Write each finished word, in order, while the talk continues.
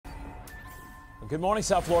Good morning,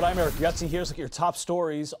 South Florida. I'm Eric Yutzi. Here's your top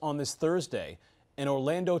stories on this Thursday. An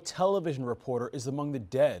Orlando television reporter is among the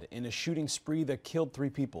dead in a shooting spree that killed 3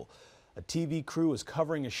 people. A TV crew was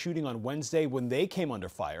covering a shooting on Wednesday when they came under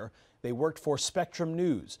fire. They worked for Spectrum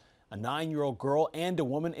News. A 9-year-old girl and a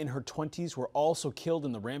woman in her 20s were also killed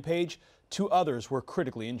in the rampage. 2 others were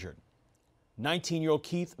critically injured. 19-year-old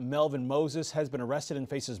Keith Melvin Moses has been arrested and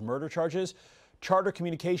faces murder charges. Charter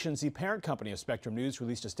Communications, the parent company of Spectrum News,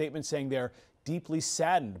 released a statement saying they're deeply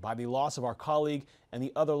saddened by the loss of our colleague and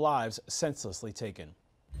the other lives senselessly taken.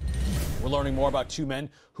 We're learning more about 2 men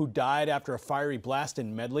who died after a fiery blast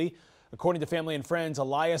in Medley. According to family and friends,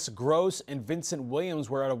 Elias Gross and Vincent Williams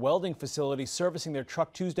were at a welding facility servicing their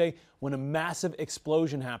truck Tuesday when a massive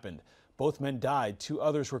explosion happened. Both men died. 2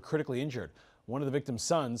 others were critically injured. One of the victim's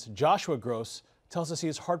sons, Joshua Gross, tells us he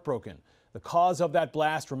is heartbroken. The cause of that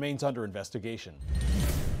blast remains under investigation.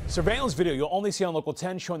 Surveillance video you'll only see on Local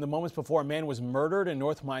 10 showing the moments before a man was murdered in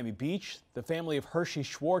North Miami Beach. The family of Hershey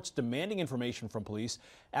Schwartz demanding information from police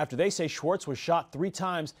after they say Schwartz was shot 3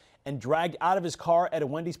 times and dragged out of his car at a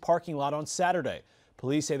Wendy's parking lot on Saturday.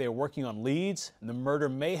 Police say they are working on leads, and the murder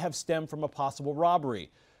may have stemmed from a possible robbery.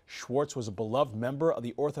 Schwartz was a beloved member of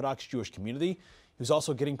the Orthodox Jewish community. He was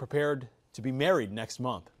also getting prepared to be married next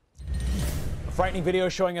month. A frightening video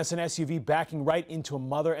showing us an SUV backing right into a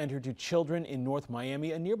mother and her 2 children in North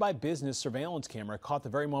Miami. A nearby business surveillance camera caught the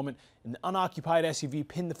very moment an unoccupied SUV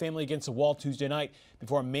pinned the family against a wall Tuesday night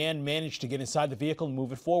before a man managed to get inside the vehicle and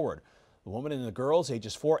move it forward. The woman and the girls,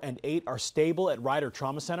 ages 4 and 8, are stable at Ryder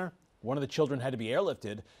Trauma Center. One of the children had to be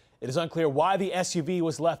airlifted. It is unclear why the SUV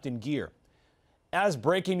was left in gear. As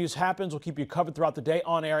breaking news happens, we'll keep you covered throughout the day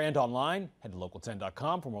on air and online. Head to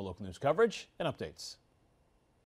local10.com for more local news coverage and updates.